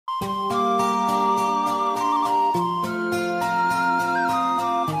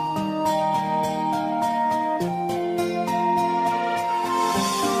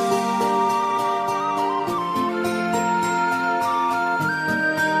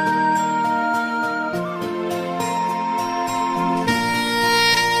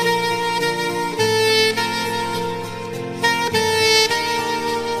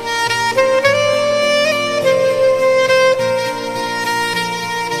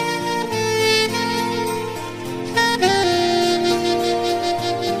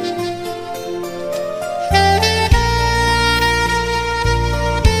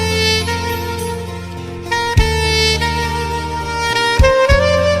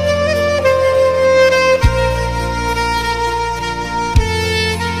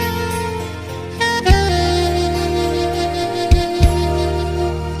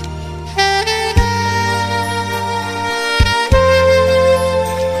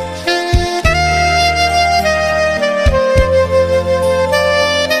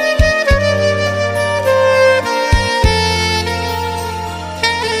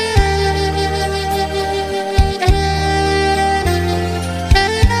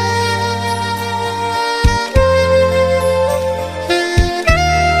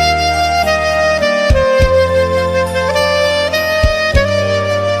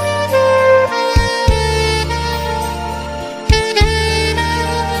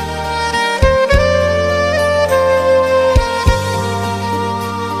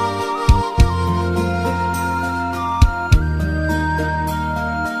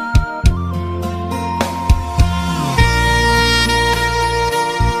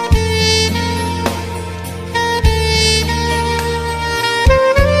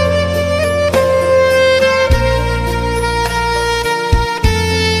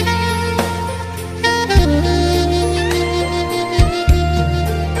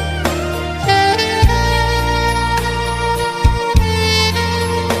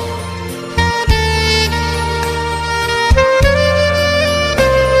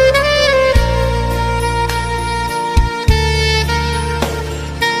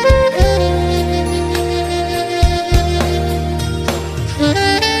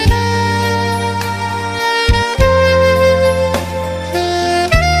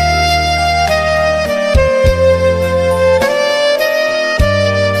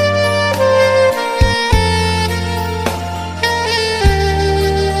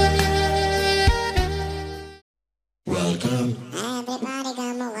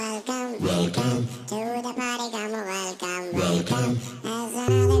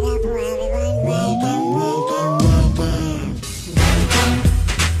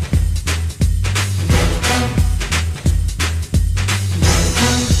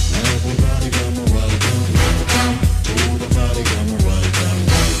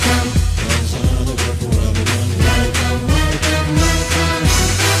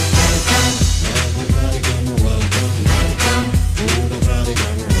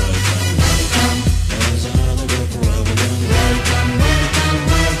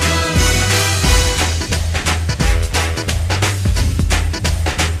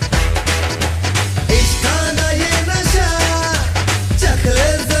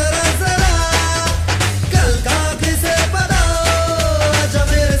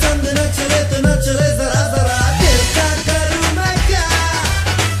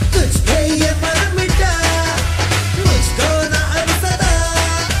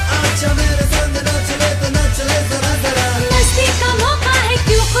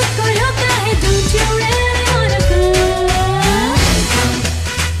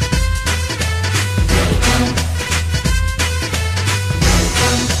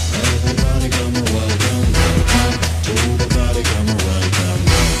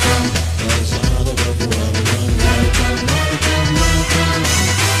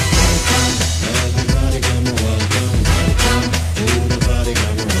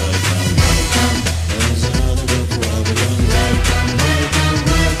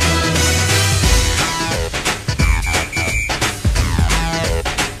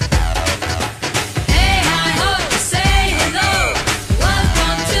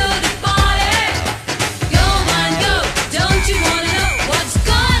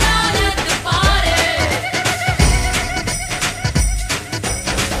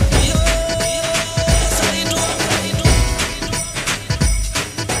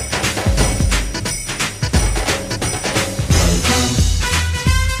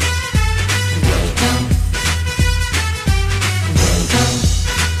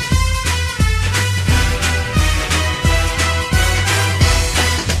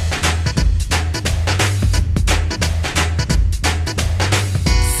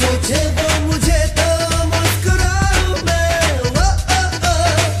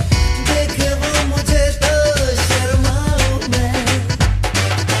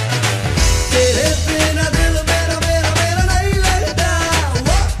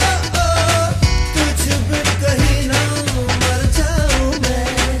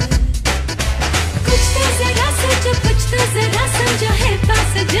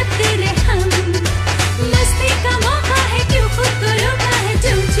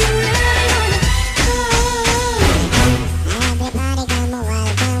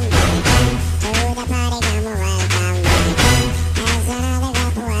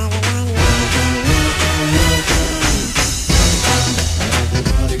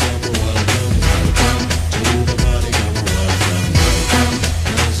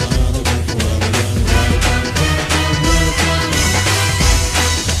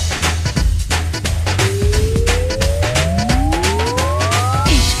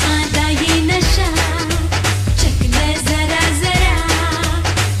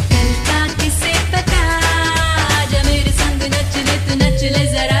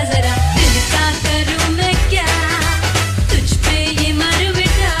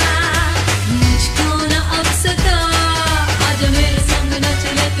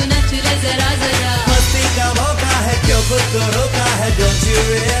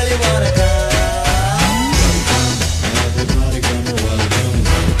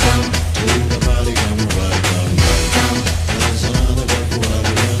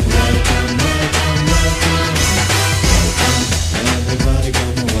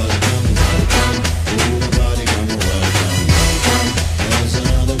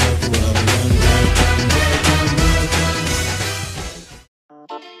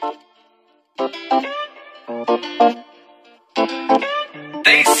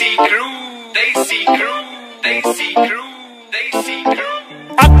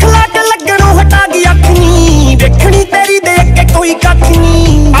अख लट लगणों हटा गई अख नी देखनी तेरी देख के कोई कख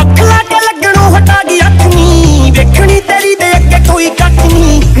नी। अख लट लगणों हटा गई अख नी देखनी तेरी देख के कोई कख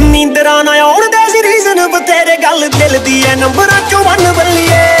नी। नींदरा ना आउण दे सी रीजन बतेरे गल दिल दी है नंबरां चों वन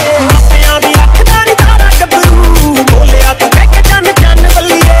बल्लिए। मापियां दी अख दा नी तारा गबरू बोलिया तू कह के चन चन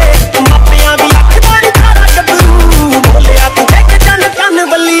बल्लिए। मापियां दी अख दा नी तारा गबरू बोलिया तू कह के चन चन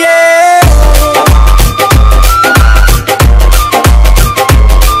बल्लिए।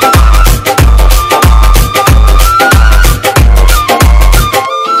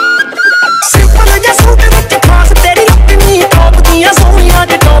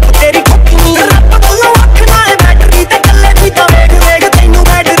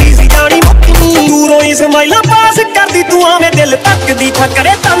 स्माइला पास कर दी तू आवे दिल तक दी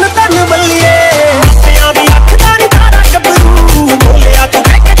ठकरे तन तन बल्लिए। मापियां दी अख दा नी तारा गबरू बोलिया तू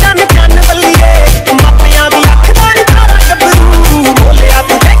कह के चन चन बल्लिए। मापियां दी अख दा नी तारा गबरू बोलिया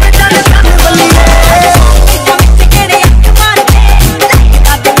तू कह के चन चन बल्लिए।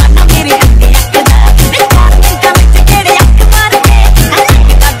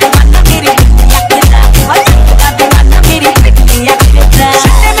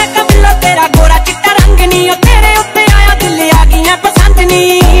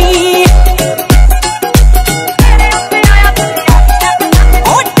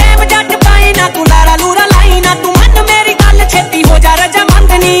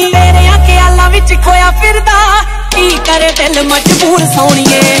 दिल मजबूर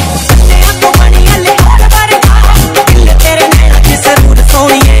सोनिए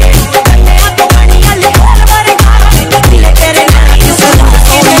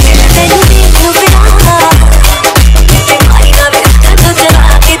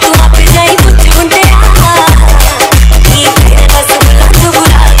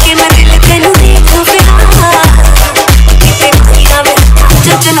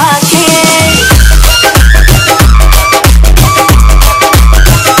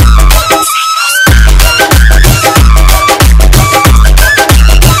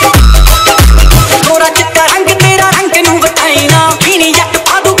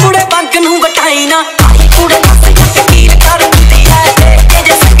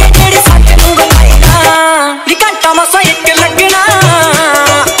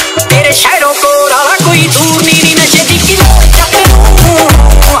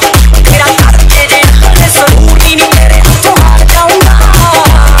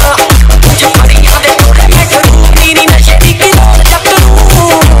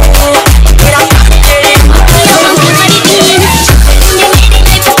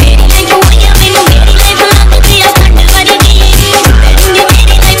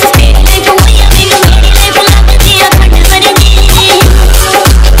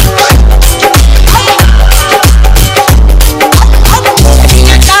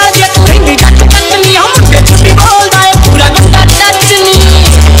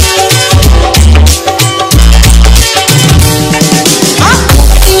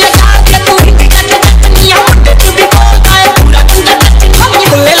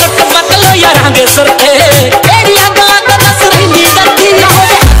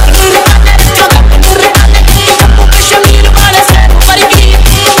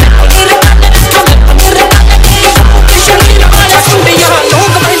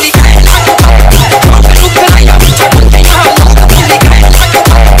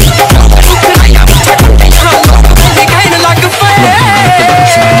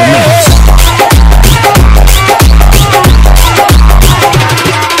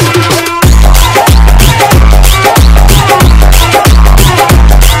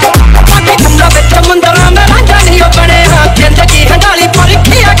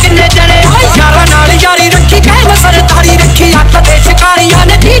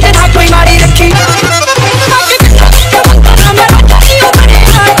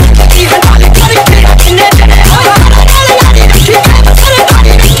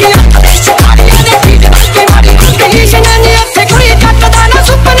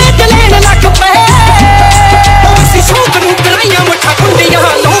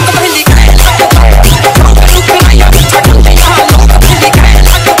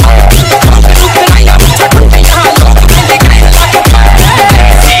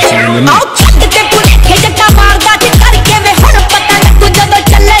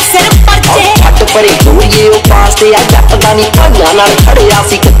ਦੱਸਿਆ ਜੱਟ ਦਾ ਨੀ ਭਾਈਆਂ ਨਾਲ ਖੜਿਆ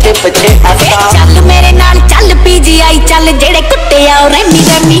ਸੀ ਕਿੱਥੇ ਪਿੱਛੇ ਹੱਸਦਾ। ਚੱਲ ਮੇਰੇ ਨਾਲ ਚੱਲ PGI ਚੱਲ ਜਿਹੜੇ ਕੁੱਤੇ ਆ ਉਹ ਰੈਮੀ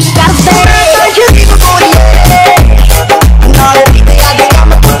ਰੈਮੀ ਕਰਦੇ ਸ਼ਰੀਫ ਗੋਰੀਏ ਨਾਲ ਕਿਤੇ ਆ ਕੇ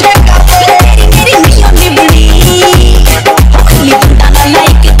ਕੰਮ ਪੁੱਠੇ ਕਰਦੇ। ਮੇਰੀ ਮੇਰੀ ਮੀਓ ਨਿਬੜੀ ਹੋਲੀ ਬੰਦਾ ਨਾ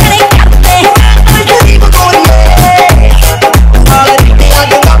ਲਾਈਕ ਕਰੇ ਕਰਦੇ ਸ਼ਰੀਫ ਗੋਰੀਏ ਨਾਲ ਕਿਤੇ ਆ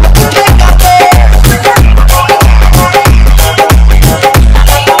ਕੇ ਕੰਮ ਪੁੱਠੇ ਕਰਦੇ।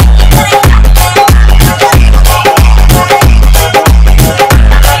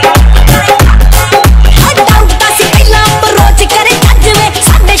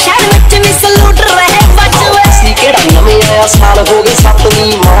 साल हो गई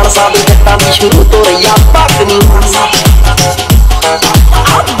सतवीं मानसा दे जट्टां दी शुरू तो रही भगनी।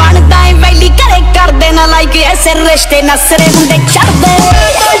 बनदा है वैली करे कर देना लाइक ऐसे रिश्ते नसरे हुंदे चढ़दे।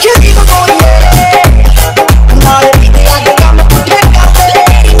 शरीफ गोरीए नाल किते अज कम पुट्ठे करदे।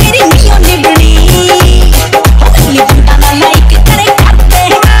 मेरी मेरी मियों निबड़ी होली बंदा ना लाइक करे करदे।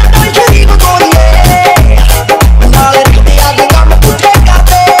 शरीफ गोरीए नाल किते अज कम पुट्ठे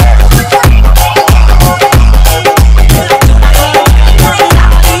करदे।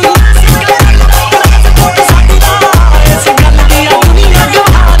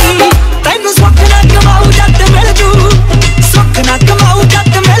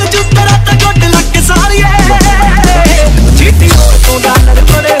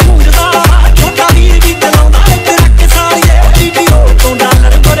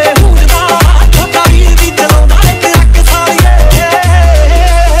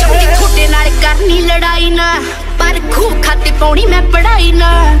 पौड़ी मैं पढ़ाई ना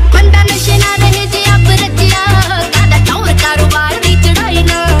बंदा नशे ना रहे जे अब रजिया कादा टौर कारोबार दी चढ़ाई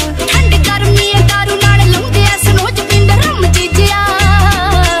ना ठंड गर्मी दारू नाल लौंदे सनोच पिंड रम जीजिया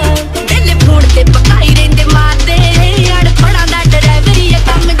दिल फोड़ ते पकाई रेंदे मारदे अड़फड़ा दा ड्राइवरी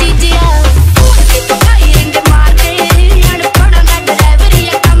कम जीजिया फोड़ ते पकाई रेंदे मारदे अड़फड़ा दा ड्राइवरी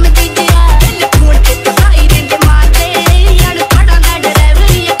कम जीजिया दिल फोड़ ते पकाई रेंदे मारदे अड़फड़ा दा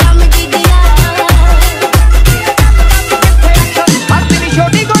ड्राइवरी कम जीजिया।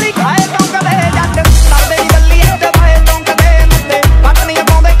 छोटी गोली खाए तो कदे जट करदे नी बल्ली है दबाए तो कदे मुंडे पटनियां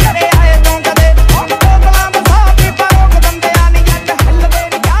पाउंदे घरे आए तो कदे गुलाम साहब दी परोग दंदे आनी जट हिलदे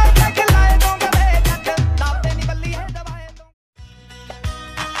नी यार तक लाए तो कदे जट करदे नी बल्ली है दबाए तो।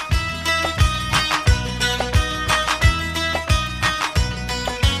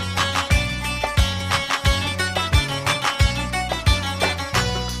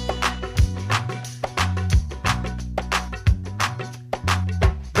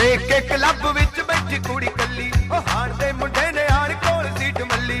 देख के क्लब विच बैठी कुड़ी कल्ली ओ हाण दे मुंडे ने आण कोल सीट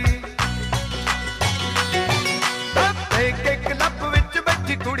मल्ली। देख के क्लब विच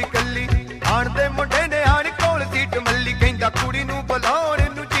बैठी कुड़ी कल्ली हाण दे मुंडे ने आण कोल सीट मल्ली। कहंदा कुड़ी नूं बुलाउण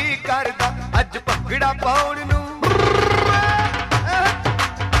नूं जी करदा अज भंगड़ा पाउण नूं।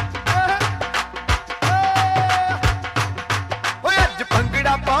 ओए अज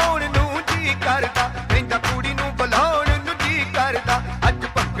भंगड़ा पाउण नूं जी करदा कहंदा कुड़ी नूं बुलाउण नूं जी करदा अज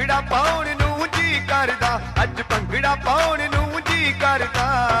भंगड़ा पाउण नूं जी करदा अज भंगड़ा पाउण नूं जी करदा।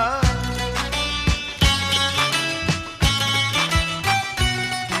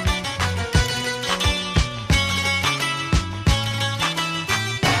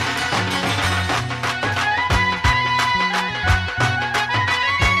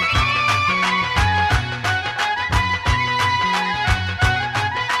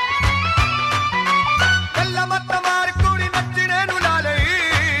 गल्ला मत मार कुड़ी नचने नूं ला लई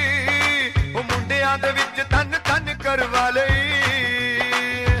ओ मुंडियां दे विच तन तन करवा लई।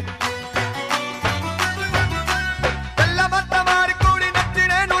 गल्ला मत मार कुड़ी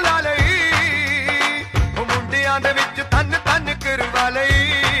नचने नूं ला लई ओ मुंडियां दे विच तन तन करवा लई।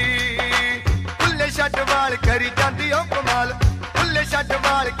 भुल्ले छड्ड वाल करी जांदी ओ कमाल भुल्ले छड्ड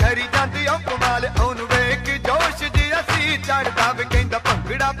वाल करी जांदी ओ कमाल। ओनू वेख जोश जी असी चढ़दा वे कहंदा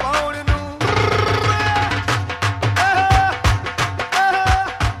भंगड़ा पाउण नूं।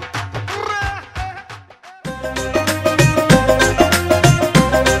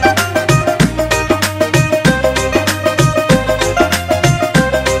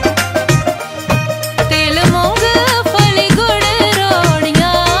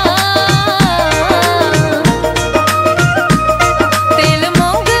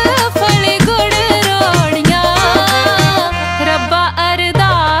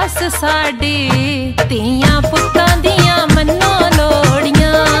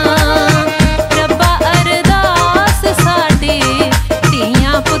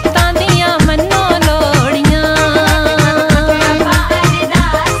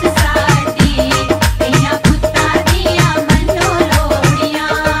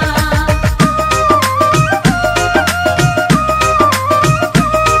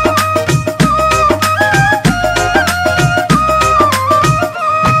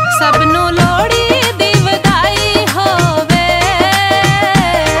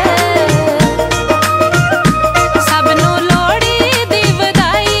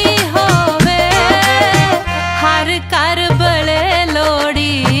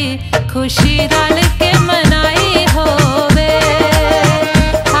 खुशी रल के मनाई होवे,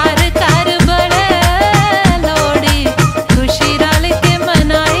 हर घर बड़े लोहड़ी खुशी रल के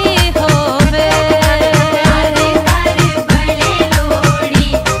मनाई होवे। हर घर बड़े लोहड़ी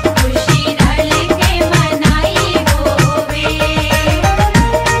खुशी रल के मनाई होवे।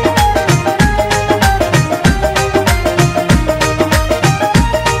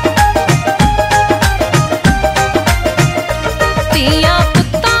 तिया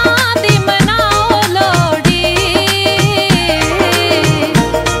पुत्तां दी मनाओ लोहड़ी,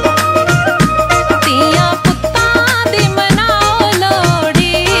 तिया पुत्तां दी मनाओ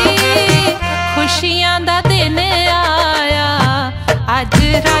लोहड़ी, खुशियां दा दिन आया अज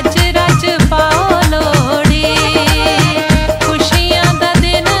रज रज पाओ लोहड़ी, खुशियां दा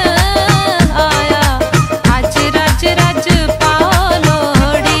दिन आया अज रज रज पाओ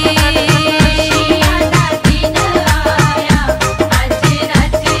लोहड़ी। खुशियां दा दिन आया अज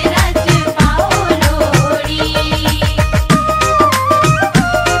रज रज पाओ लोहड़ी।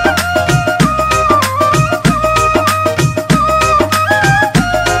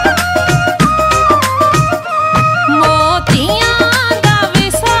 मोतियां दा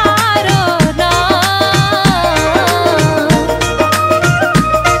विसारो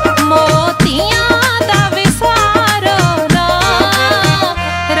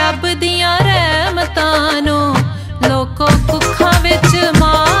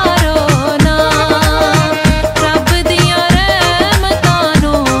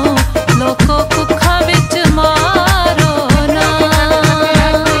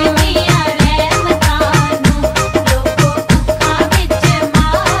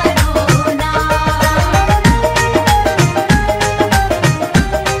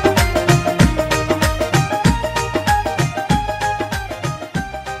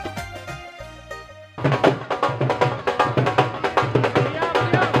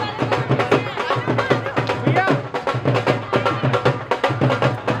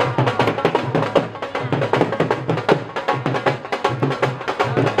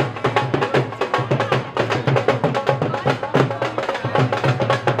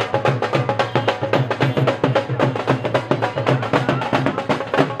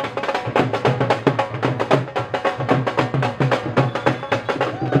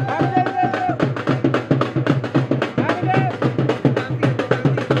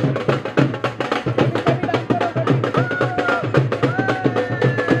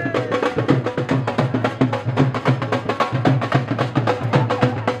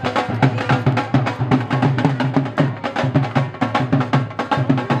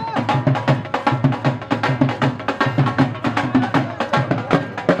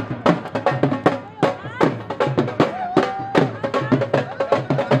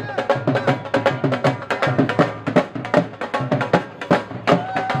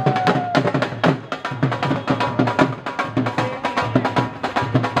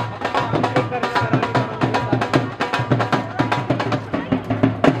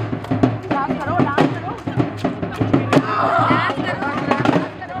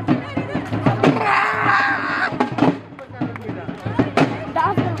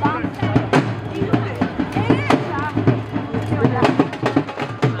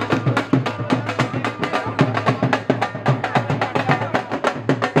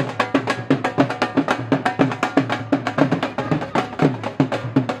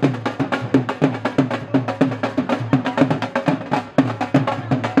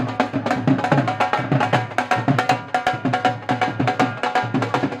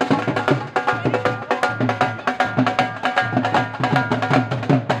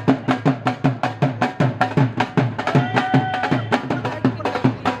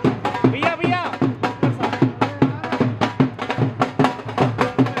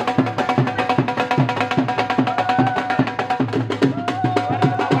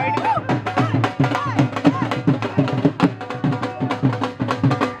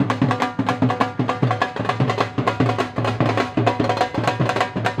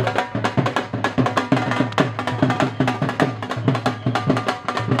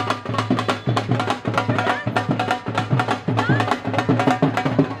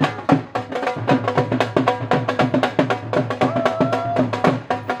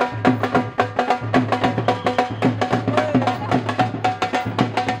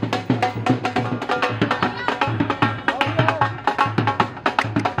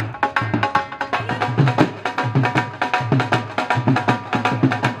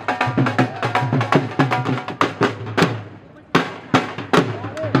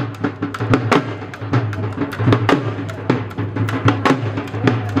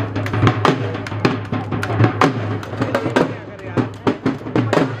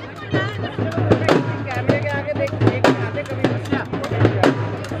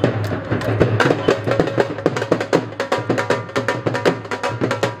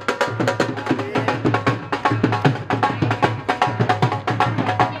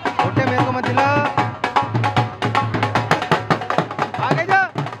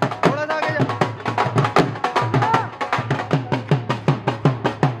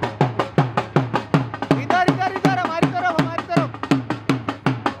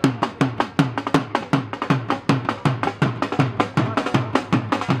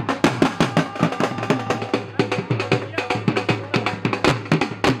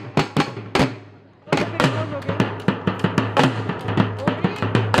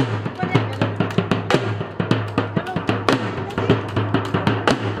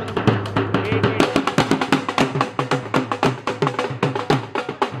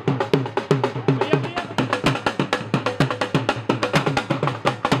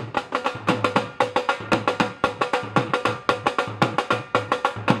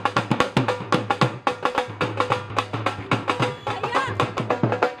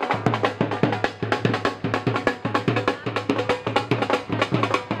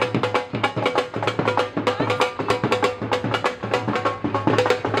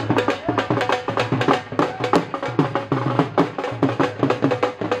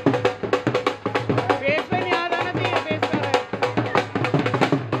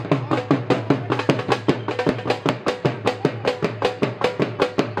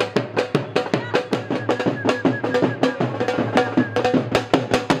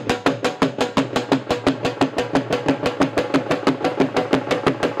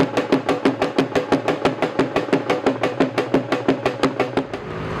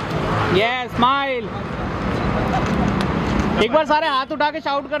एक बार सारे हाथ उठा के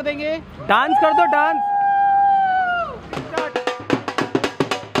शाउट कर देंगे। डांस कर दो, डांस।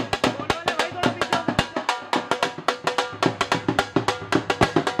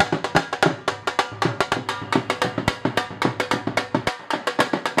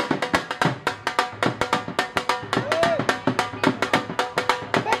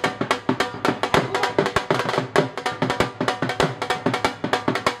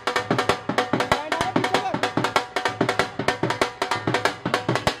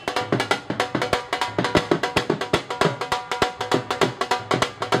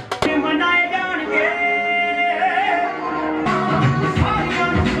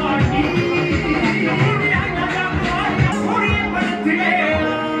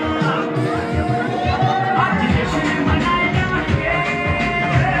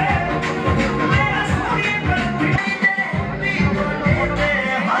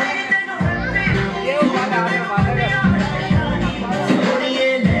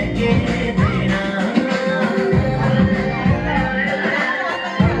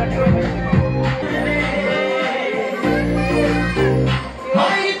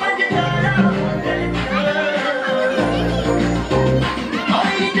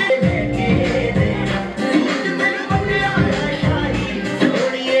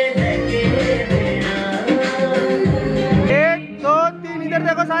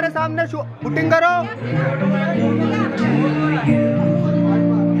 सारे सामने शूटिंग करो।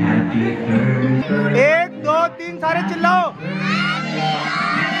 1 2 3 सारे चिल्लाओ।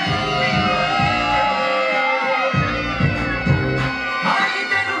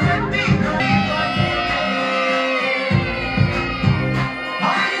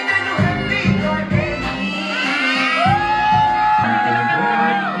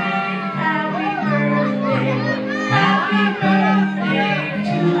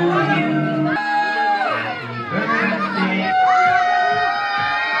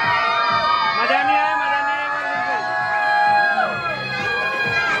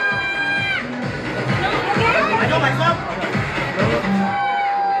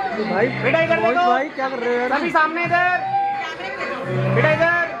 भाई बेटा इधर देखो, भाई क्या कर रहे हो? सभी सामने इधर, बेटा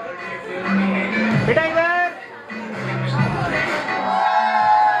इधर, बेटा इधर।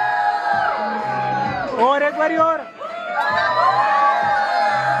 और एक बारी और।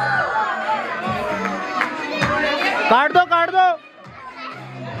 काट दो, काट दो,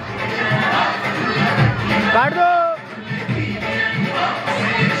 काट दो।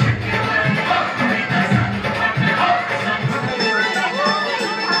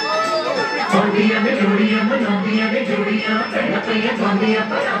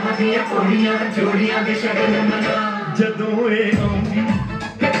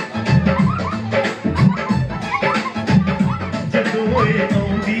 ਜਦੋਂ ਇਹ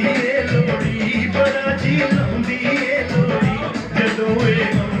ਆਉਂਦੀ ਏ ਲੋੜੀ ਬੜਾ ਜੀ ਲਾਉਂਦੀ ਏ ਲੋੜੀ। ਜਦੋਂ ਇਹ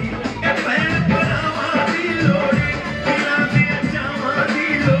ਆਉਂਦੀ ਏ ਭੈਣ ਭਰਾਵਾਂ ਦੀ ਲੋੜੀ, ਦਿਲਾਂ ਦੇ ਚਾਵਾਂ ਦੀ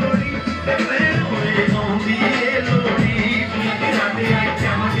ਲੋੜੀ। ਭੈਣ ਹੋਏ ਆਉਂਦੀ ਏ ਲੋੜੀ, ਦਿਲਾਂ ਦੇ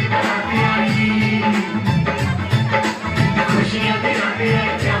ਚਾਵਾਂ ਦੀ ਬਰਾਤੀ ਆਈ। ਖੁਸ਼ੀਆਂ ਦੇ ਰਾਤੇ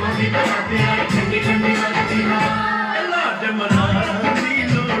ਆਏ, ਚਾਵਾਂ ਦੀ ਬਰਾਤੀ ਆਈ। ਠੰਡੀ ਠੰਡੀ ਲੱਗਦੀ ਹਵਾ ਲਾਡ ਮਨਾਰਾਂ ਦੀ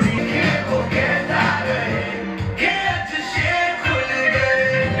ਲੋੜੀ। ਉਹ ਕਹਿੰਦਾ ਰਹੇ ਕਿ ਅੱਜ ਸ਼ੇਰ ਖੁੱਲ ਗਏ।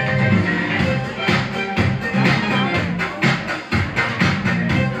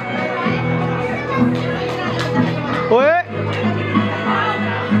 ओए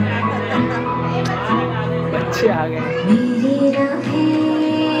बच्चे आ गए।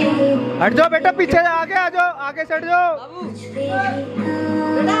 हट जाओ बेटा, पीछे आगे आ जाओ, आगे से हट जाओ।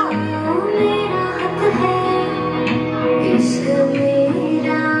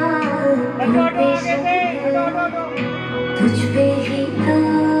 तुझ पे ही तो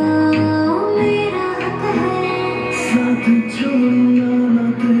मेरा हक है। साथ छोड़ूंगा ना,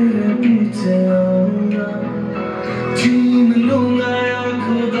 तेरे पीछे आऊंगा। छीन लूंगा या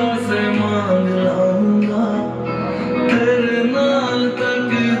खुदा से मांग लाऊंगा। तेरे नाल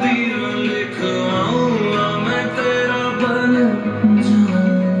तकदीर लिखवाऊंगा। मैं तेरा बन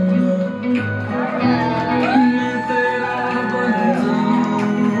जाऊंगा, मैं तेरा बन जाऊंगा।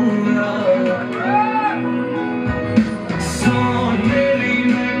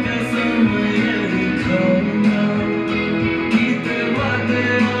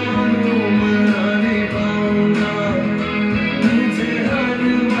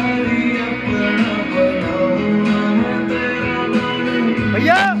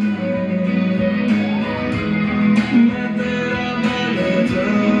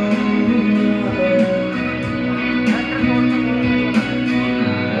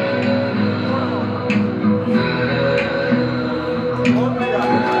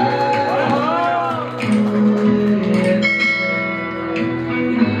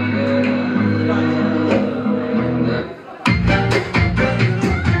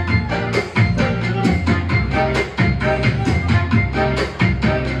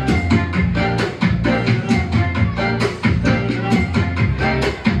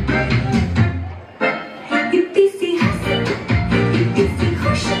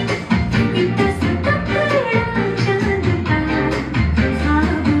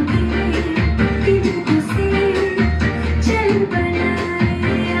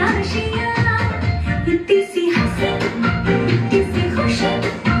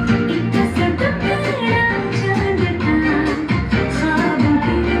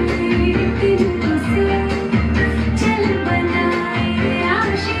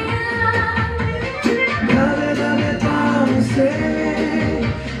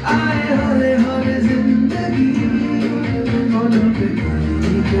 आए हौले हौले जिंदगी होठों पे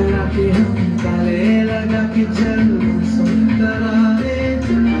निकला के हम ताले लगा के चल सुंदर आए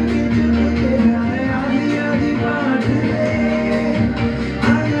चुके आए आधी आधी बात ले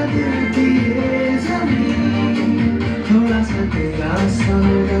आया दिल की ये ज़मीन थोड़ा सा तेरा सा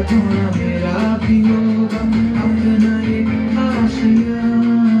होगा थोड़ा मेरा भी होगा अपना एक आशिया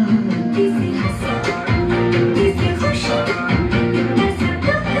किसी हंसी किसी खुशी इतना सा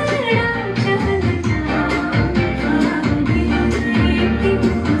टुकड़ा चलता आगे की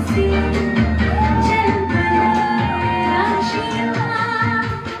खुशी चल पड़ा आशिया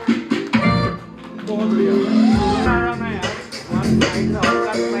आराम है यार, वन नाइट का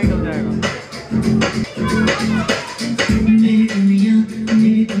और नाइट हो जाएगा।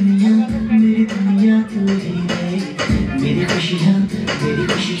 मेरी दुनिया तू ही रे मेरी खुशियाँ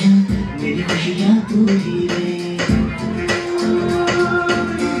तू ही रे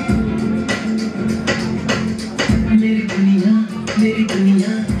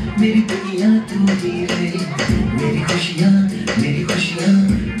मेरी दुनिया तू ही रे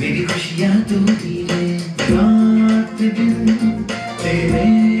मेरी खुशियाँ तू ही रे रात दिन तेरे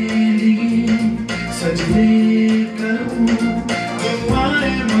लिए सजदे करूं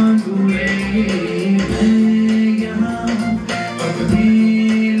दुआएं मांगू रे मैं यहाँ अपने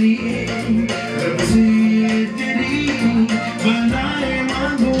लिए रब से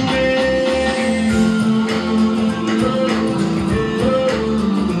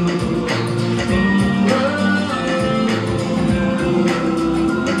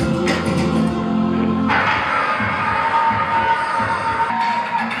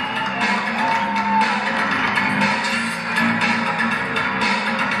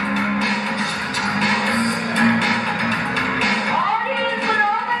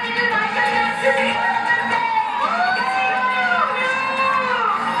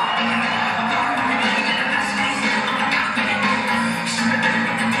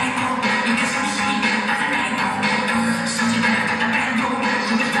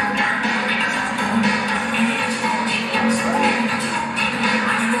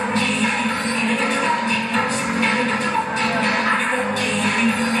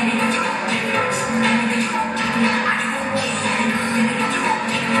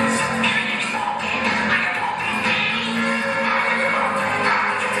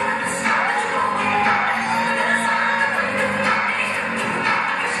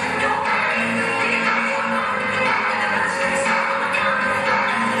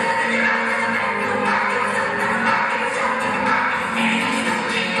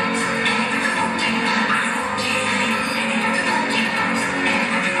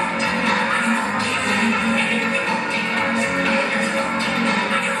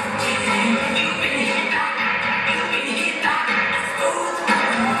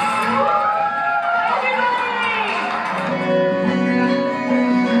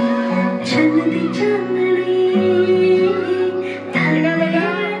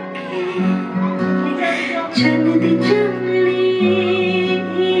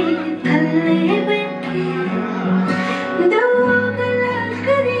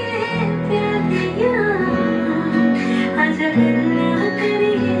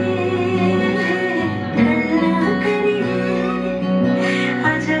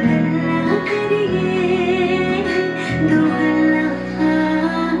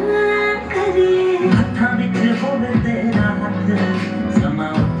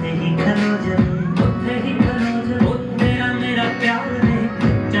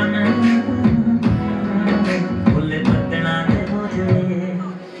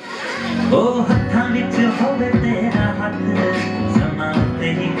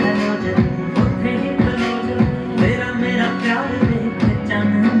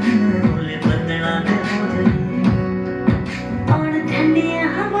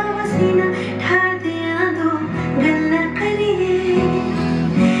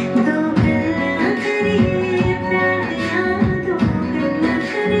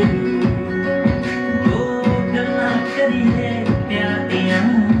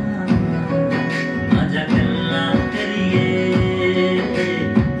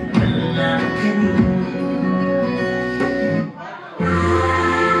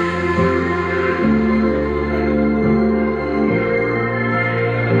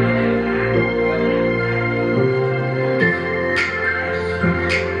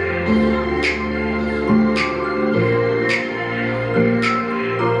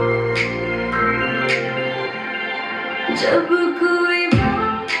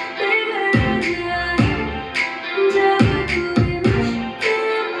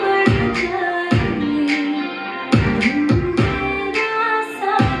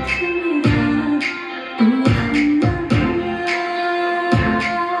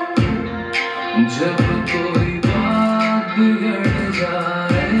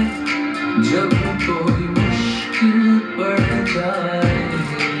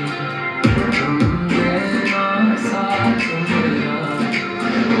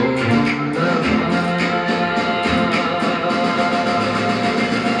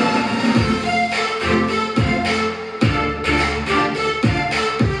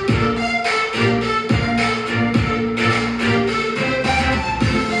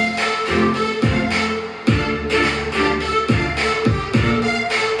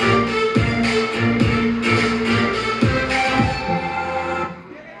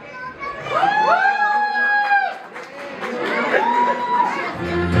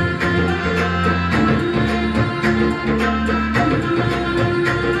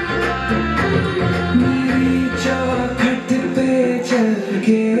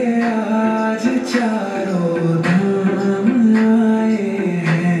आज चारों धाम आए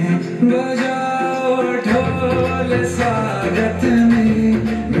हैं, बजाओ ढोल स्वागत में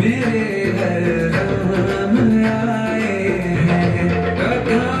मेरे घर राम आए हैं।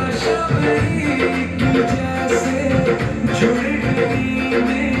 आकाश में की जैसे जुड़ गई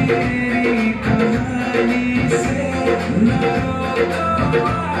मेरी कहानी से, न रोको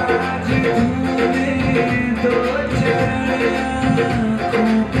आज तूने दो चरण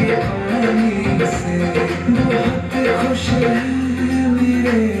आँखों के पानी से। बहुत खुश है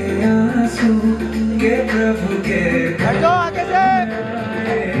मेरे आंसू के प्रभु के घर आगे से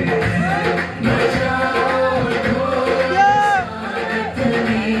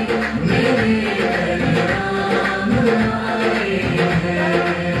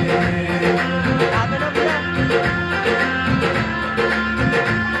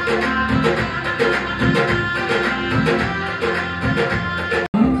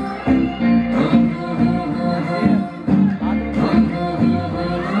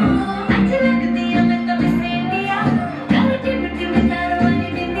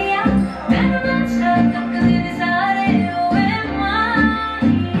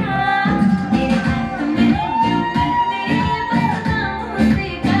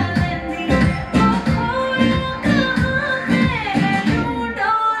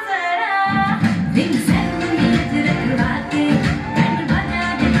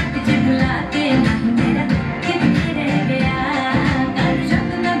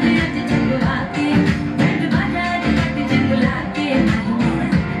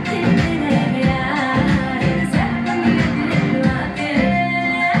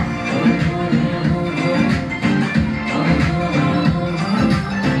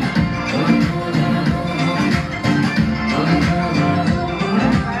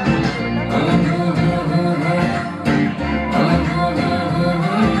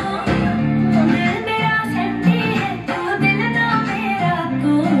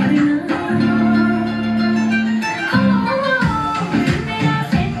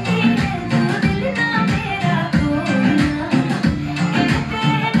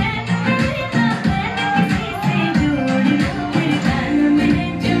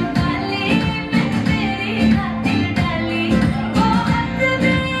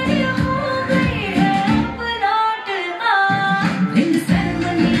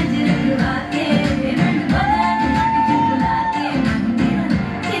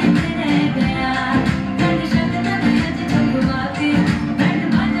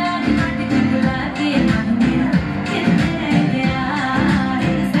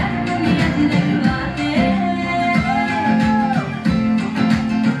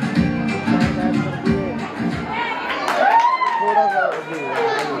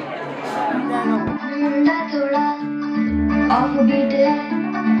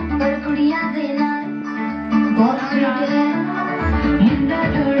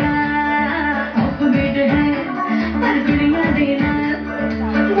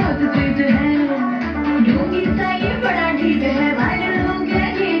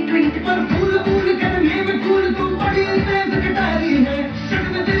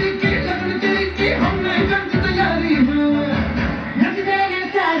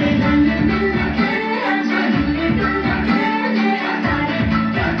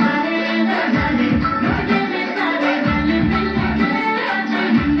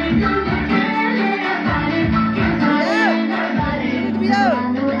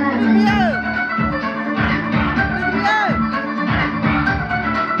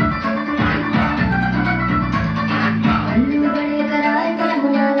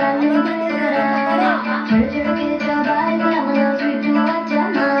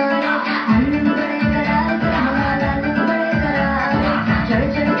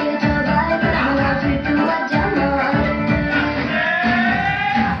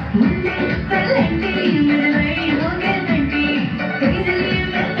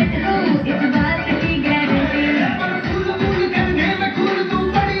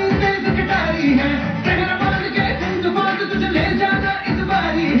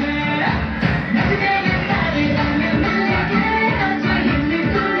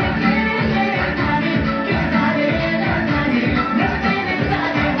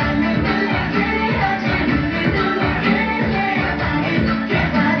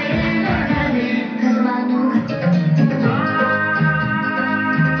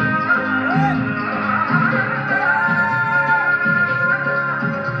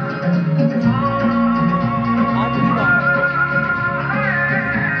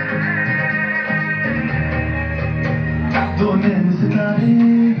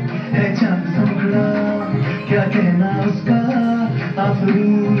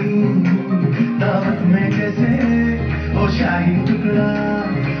दावत में जैसे वो शाही टुकड़ा,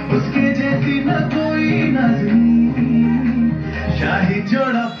 उसके जैसी न कोई नाज़नीन। शाही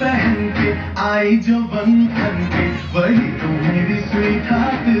जोड़ा पहन के आई जो बंधन के, वही तो मेरी स्वीट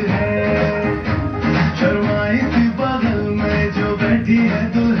हार्ट है। शर्माई सी बगल में जो बैठी है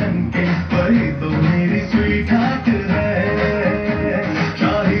दुल्हन के, वही तो मेरी स्वीट हार्ट है।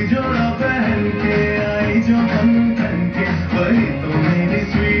 शाही जोड़ा पहन के आई जो बंधन के, वही तो मेरी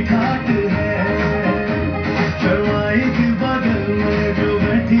स्वीट हार्ट है। शर्माई सी बगल में जो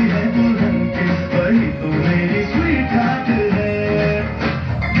बैठी है दुल्हन के, वही तो मेरी स्वीट हार्ट है।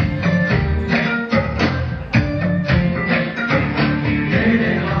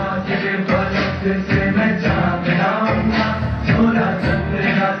 तेरे हाथ के पलक से मैं चांद लाऊंगा, सोलह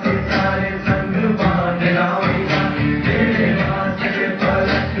चंद्रमा सितारे संग बांध लाऊंगा। तेरे हाथ के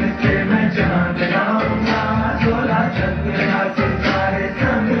पलक से मैं चांद लाऊंगा, सोलह चंद्रमा सितारे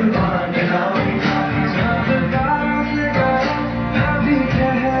संग बांध लाऊंगा। चांद तारा से गया अभी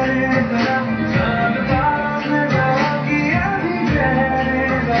ठहरेगा, चांद तारा से गया कि अभी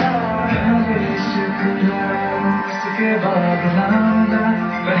ठहरेगा। इश्क लड़ा उसके बाद लाना,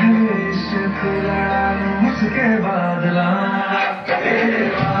 पहले इश्क लड़ा उसके बाद लाना। तेरे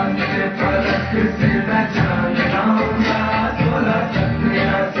हाथ के पलक से मैं चांद लाऊंगा, सोलह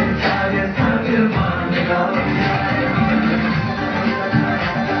चंद्रमा सितारे संग बांध लाऊंगा।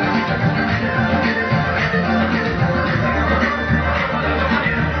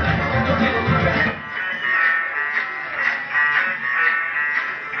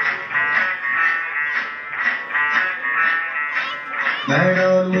 मैं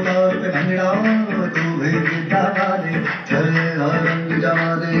डालू तार पे भंगड़ा, तू भेज डाले, चले रंग जमा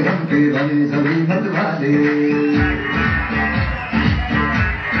दे हमके बने सभी मत वाले।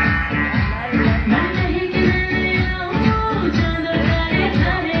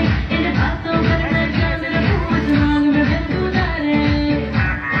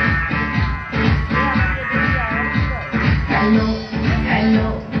 हेलो हेलो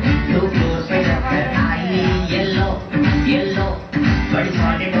तू क्लोज पे जाकर आई, येलो येलो बड़ी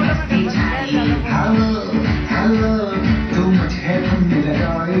बॉडी में मस्ती छाई। हेलो हेलो तू मुझे घूमने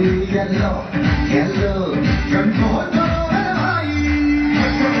लगाई, येलो येलो कंट्रोल करो है भाई।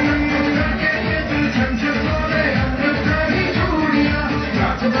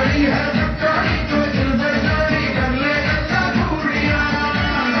 रात बड़ी है सबकारी, तो दिल बरसारी कर ले गल्ला घूरिया।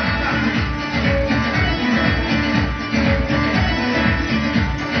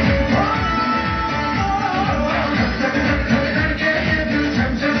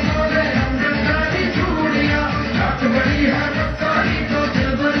 रात बड़ी है सबकारी, तो दिल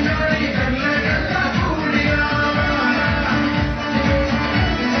बरसारी कर ले गल्ला घूरिया।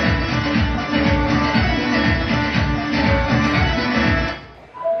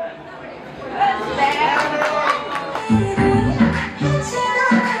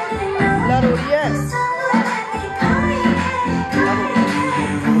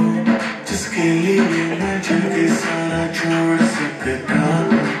 जिसके लिए मैं जग सारा छोड़ सकता,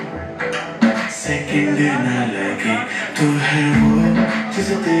 सेकंड न लगे तू है वो,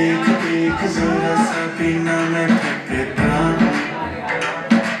 जिसे देख देख जरा सा पीना मैं थकता,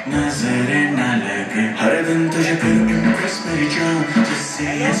 नजरें न लगे। हर दिन तुझे फिर इम्प्रेस मेरी जान, जिससे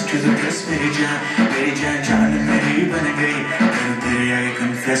yes to the press मेरी जान। मेरी जान जान मेरी बन गई, कर तेरे आगे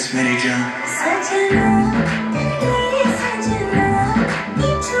कन्फेस मेरी जान। सजना तेरे सजना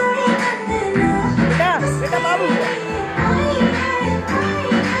ये छोड़ी कंदना, बेटा बाबू आई है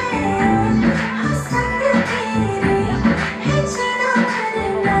हसन तेरे है चढ़ा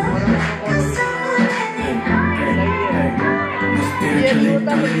करना, कसम मैंने तेरे चले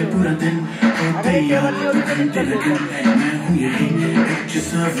पूरा दिन होते यार घंटे लगे, मैं हूँ यही at your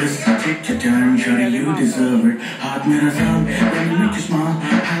service, take your turn, shorty you deserve it। हाथ मेरा साम, let me make you smile,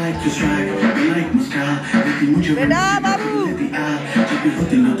 I like your swag, you like my style, लेती मुझे बेटा बाबू लेती आ, जब भी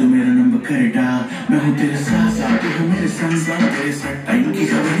होती लो तो मेरा नंबर करे डाल। मैं हूँ तेरे साथ साथ, तू है मेरे संग संग, तेरे साथ टाइम की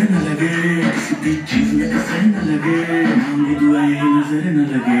खबर न लगे, किसी भी चीज में कसर न लगे, मांगी दुआ यही नजर न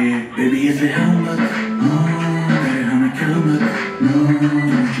लगे। बेबी ऐसे हम मत तेरे हमें क्या मत,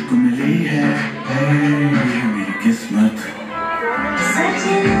 मुझको मिली है ये मेरी किस्मत।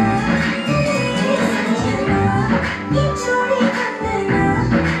 सजना तेरे सजना ये छोड़ी कंदना,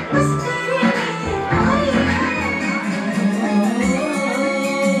 बस तेरे लिए आई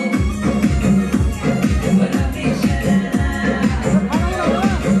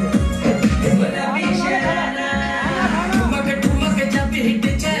ठुमक ठुमक जब हिट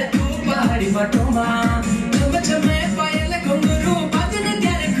चे तू पहाड़ी बटोमा।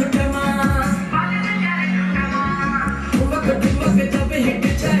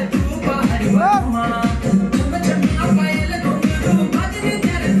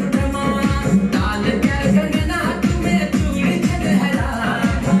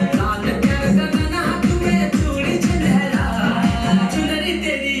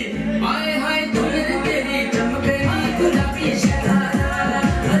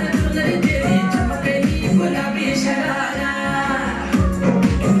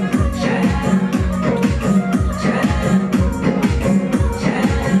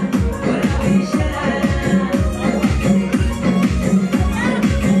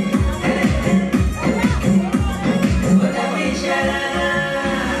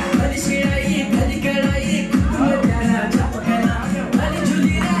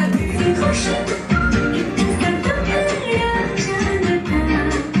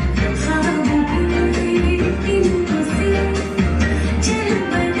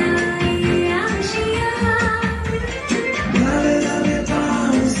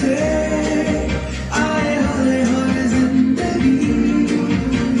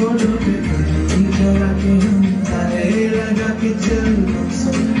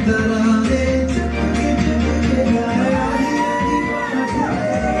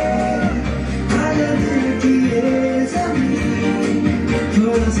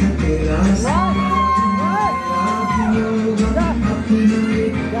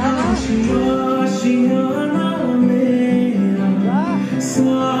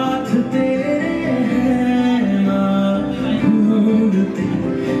 साथ तेरे